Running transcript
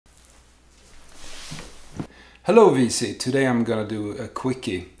Hello VC, today I'm gonna do a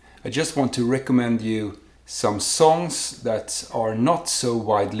quickie. I just want to recommend you some songs that are not so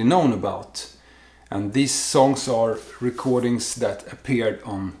widely known about. And these songs are recordings that appeared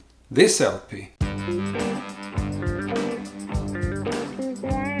on this LP.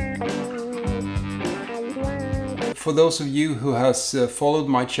 For those of you who has followed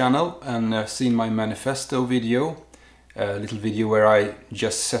my channel and seen my manifesto video, a little video where I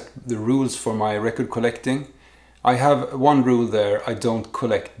just set the rules for my record collecting, I have one rule there: I don't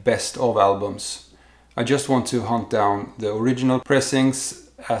collect best of albums. I just want to hunt down the original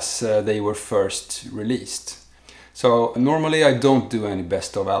pressings as they were first released. So normally I don't do any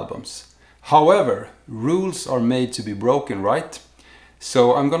best of albums. However, rules are made to be broken, right?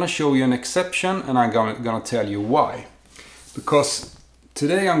 So I'm gonna show you an exception and I'm gonna tell you why. Because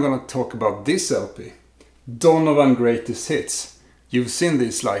today I'm gonna talk about this LP, Donovan Greatest Hits. You've seen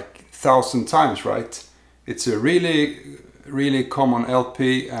this like 1,000 times, right? It's a really common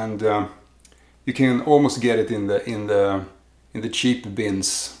LP, and you can almost get it in the cheap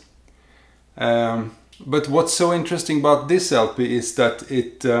bins. But what's so interesting about this LP is that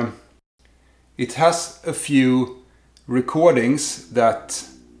it has a few recordings that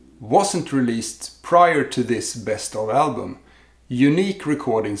wasn't released prior to this best of album. Unique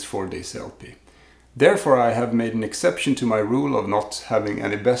recordings for this LP. Therefore I have made an exception to my rule of not having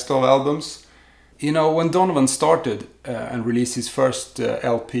any best of albums. You know, when Donovan started and released his first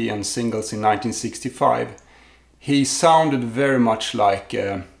LP and singles in 1965, he sounded very much like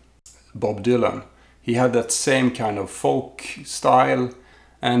Bob Dylan. He had that same kind of folk style,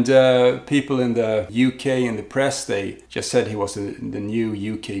 and people in the UK, in the press, they just said he was the new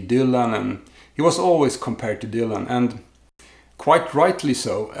UK Dylan, and he was always compared to Dylan, and quite rightly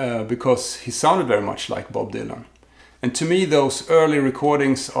so, because he sounded very much like Bob Dylan. And to me those early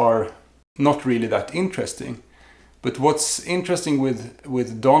recordings are not really that interesting. But what's interesting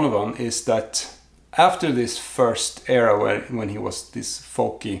with Donovan is that after this first era when he was this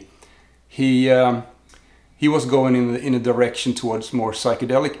folky, he was going in a direction towards more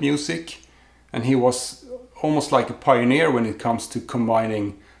psychedelic music, and he was almost like a pioneer when it comes to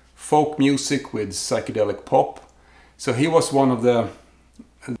combining folk music with psychedelic pop. So he was one of the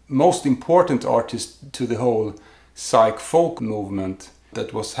most important artists to the whole psych folk movement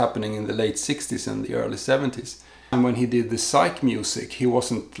that was happening in the late 60s and the early 70s. And when he did the psych music, he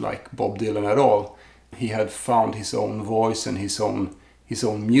wasn't like Bob Dylan at all. He had found his own voice and his own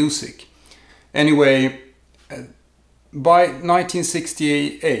music. Anyway, by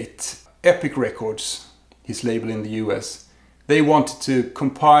 1968, Pye Records, his label in the US, they wanted to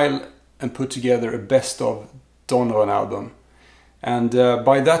compile and put together a best of Donovan album. And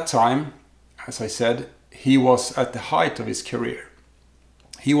by that time, as I said, he was at the height of his career.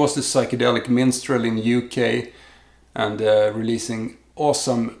 He was the psychedelic minstrel in the UK and releasing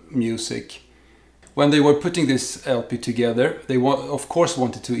awesome music. When they were putting this LP together, they of course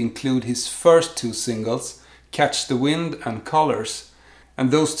wanted to include his first two singles, Catch the Wind and Colors. And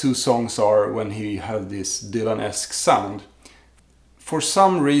those two songs are when he had this Dylan-esque sound. For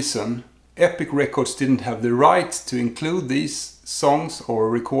some reason, Pye Records didn't have the right to include these songs or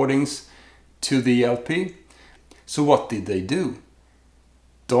recordings to the LP. So what did they do?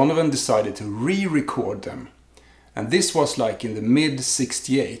 Donovan decided to re-record them. And this was like in the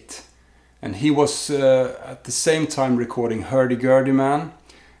mid-68. And he was at the same time recording Hurdy-Gurdy Man.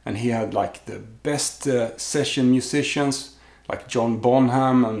 And he had like the best session musicians like John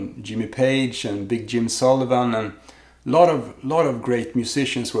Bonham and Jimmy Page and Big Jim Sullivan, and lot of great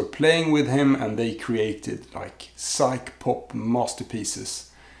musicians were playing with him, and they created like psych pop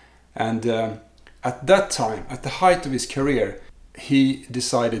masterpieces. And at that time, at the height of his career, he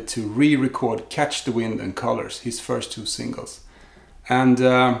decided to re-record Catch the Wind and Colors, his first two singles. And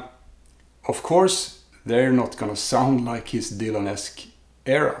of course, they're not gonna sound like his Dylan-esque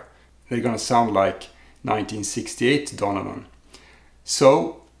era. They're gonna sound like 1968 Donovan.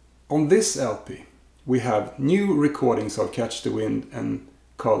 So on this LP, we have new recordings of Catch the Wind and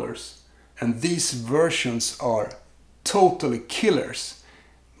Colors. And these versions are totally killers.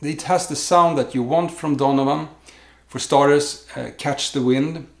 It has the sound that you want from Donovan. For starters, Catch the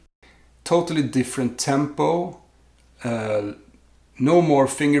Wind, totally different tempo, no more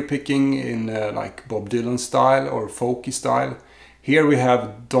finger picking in like Bob Dylan style or folky style. Here we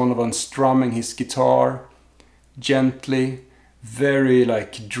have Donovan strumming his guitar gently, very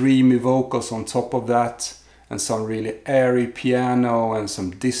like dreamy vocals on top of that, and some really airy piano and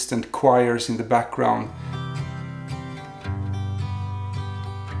some distant choirs in the background.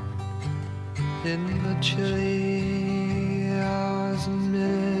 In the chilly hours,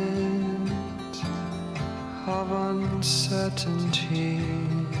 of uncertainty.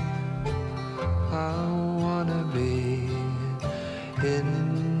 I wanna be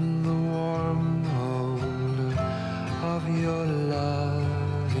in the warm hold of your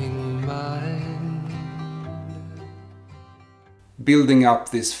loving mind. Building up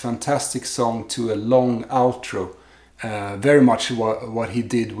this fantastic song to a long outro, very much what he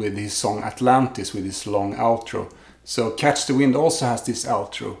did with his song Atlantis, with his long outro. So Catch the Wind also has this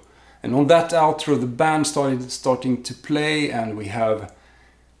outro, and on that outro the band starting to play, and we have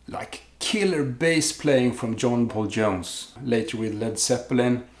like killer bass playing from John Paul Jones, later with Led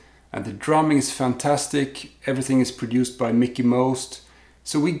Zeppelin, and the drumming is fantastic. Everything is produced by Mickie Most.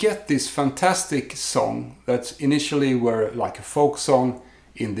 So we get this fantastic song that initially were like a folk song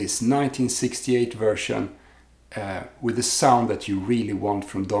in this 1968 version, with the sound that you really want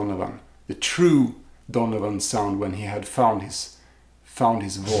from Donovan, the true Donovan sound when he had found his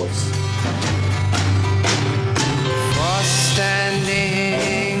voice. For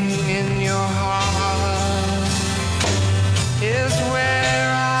standing in your heart is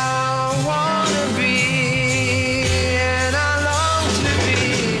where I wanna be, and I long to be,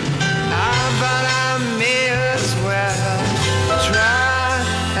 but I may as well try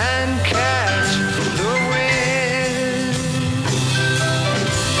and catch the wind.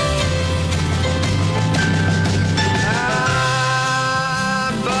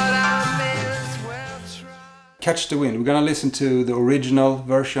 But I may as well try. Catch the Wind. We're gonna listen to the original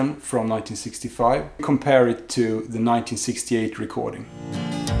version from 1965, compare it to the 1968 recording.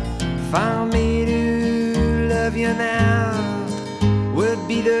 For me to love you now would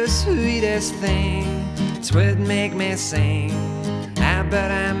be the sweetest thing. It would make me sing.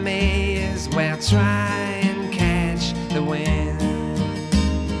 But I may as well try and catch the wind.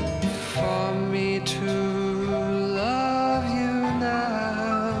 For me to love you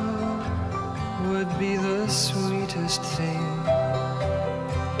now would be the sweetest thing.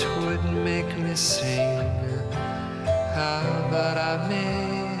 It would make me sing. But I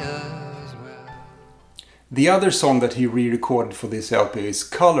may as well. The other song that he re-recorded for this LP is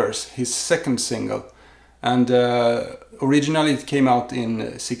Colors, his second single. And originally it came out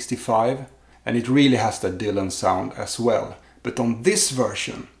in '65, and it really has that Dylan sound as well. But on this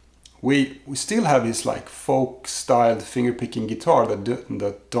version, we still have his like folk-styled finger-picking guitar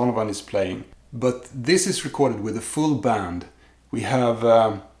that Donovan is playing. But this is recorded with a full band. We have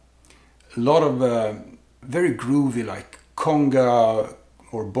a lot of very groovy like conga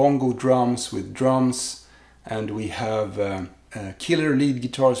or bongo drums with drums, and we have killer lead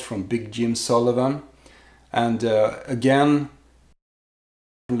guitars from Big Jim Sullivan. And again,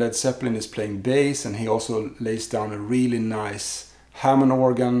 Led Zeppelin is playing bass, and he also lays down a really nice Hammond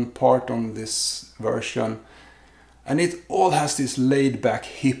organ part on this version. And it all has this laid-back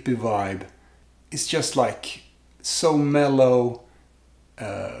hippie vibe. It's just like so mellow,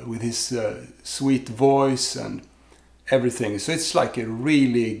 with his sweet voice and everything. So it's like a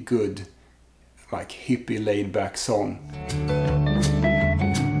really good, like hippie laid-back song.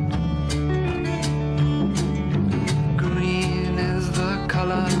 Green is the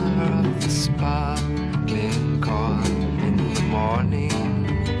color of the sparkling corn in the morning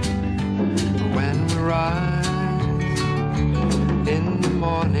when we rise. In the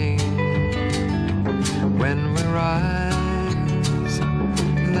morning when we rise,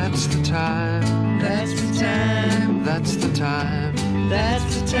 that's the time. That's the time. That's the time.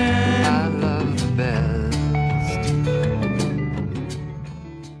 That's the time I love the best.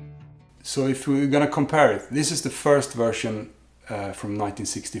 So if we're gonna compare it, this is the first version from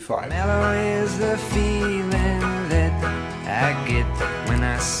 1965. Mellow is the feeling that I get when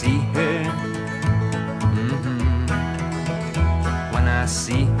I see her. When I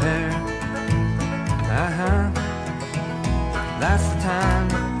see her. That's the time.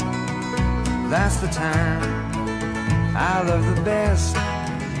 That's the time I love the best.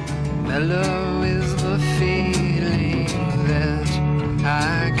 Mellow is the feeling that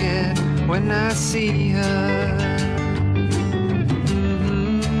I get when I see her.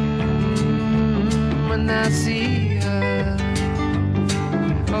 When I see her.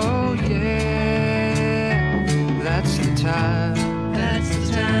 Oh yeah. That's the time. That's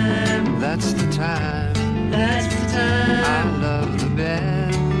the time. That's the time. That's the time I love the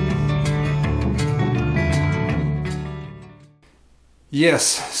best. Yes,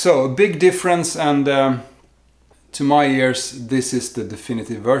 so a big difference, and to my ears this is the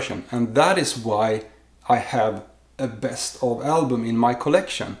definitive version, and that is why I have a best of album in my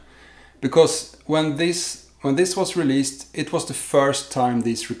collection, because when this was released, it was the first time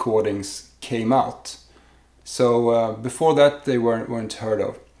these recordings came out. So before that they weren't heard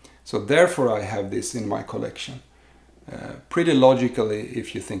of. So therefore I have this in my collection. Pretty logically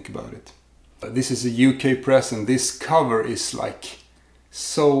if you think about it. This is a UK press, and this cover is like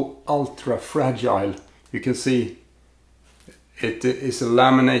so ultra fragile. You can see it is a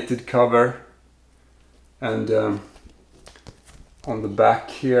laminated cover, and on the back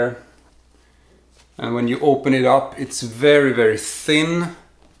here, and when you open it up it's very, very thin,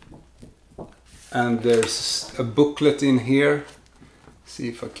 and there's a booklet in here. See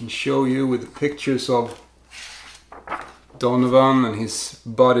if I can show you with the pictures of Donovan and his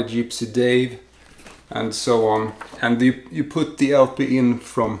buddy Gypsy Dave and so on, and you put the LP in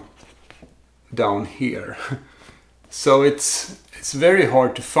from down here. So it's very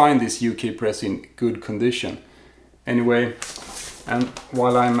hard to find this UK press in good condition. Anyway, and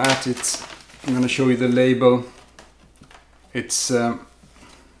while I'm at it, I'm gonna show you the label. It's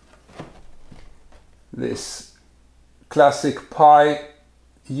this classic Pye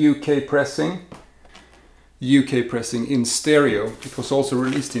UK pressing in stereo. It was also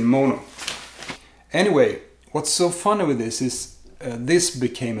released in mono. Anyway, what's so funny with this is this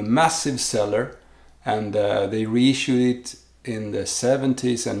became a massive seller, and they reissued it in the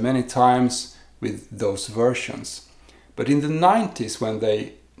 70s and many times with those versions. But in the 90s, when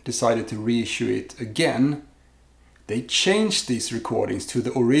they decided to reissue it again, they changed these recordings to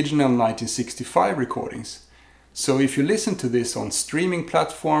the original 1965 recordings. So if you listen to this on streaming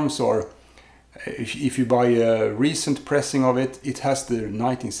platforms, or if you buy a recent pressing of it, it has the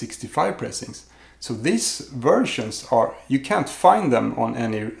 1965 pressings. So these versions you can't find them on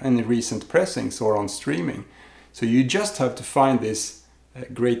any recent pressings or on streaming. So you just have to find this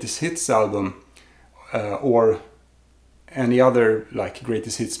greatest hits album or any other like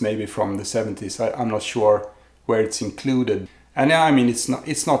greatest hits, maybe from the 70s. I'm not sure where it's included. And I mean, it's not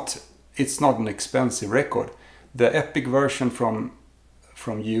an expensive record. The Epic version from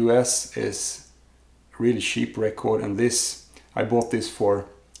US is a really cheap record, and I bought this for.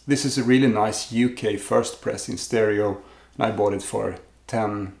 This is a really nice UK first press in stereo, and I bought it for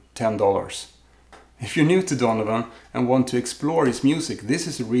 $10. If you're new to Donovan and want to explore his music, this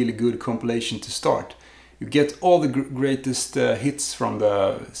is a really good compilation to start. You get all the greatest hits from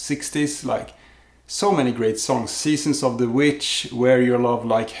the 60s, like so many great songs. Seasons of the Witch, Wear Your Love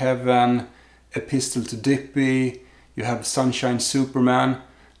Like Heaven, Epistle to Dippy, you have Sunshine Superman.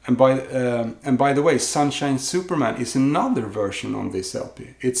 And by the way, Sunshine Superman is another version on this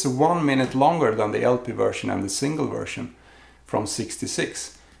LP. It's 1 minute longer than the LP version and the single version from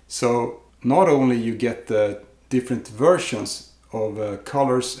 '66. So not only you get the different versions of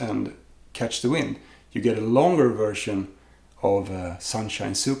Colors and Catch the Wind, you get a longer version of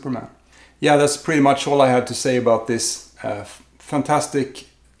Sunshine Superman. Yeah, that's pretty much all I had to say about this. Fantastic.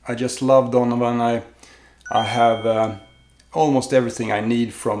 I just love Donovan. I have almost everything I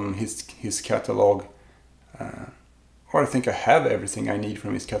need from his catalog, or I think I have everything I need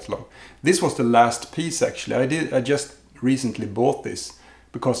from his catalog. This was the last piece actually. I just recently bought this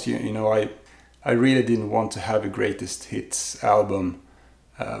because you know I really didn't want to have a greatest hits album,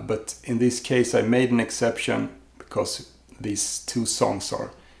 but in this case I made an exception because these two songs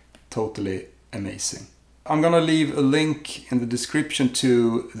are totally amazing. I'm gonna leave a link in the description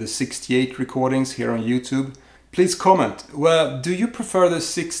to the 68 recordings here on YouTube. Please comment. Well, do you prefer the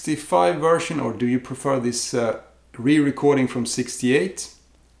 65 version, or do you prefer this re-recording from 68?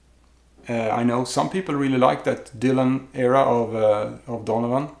 I know some people really like that Dylan era of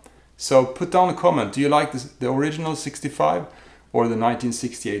Donovan. So put down a comment. Do you like the original 65 or the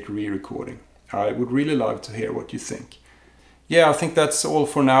 1968 re-recording? I would really love to hear what you think. Yeah, I think that's all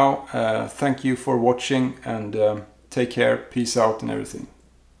for now. Thank you for watching, and take care, peace out and everything.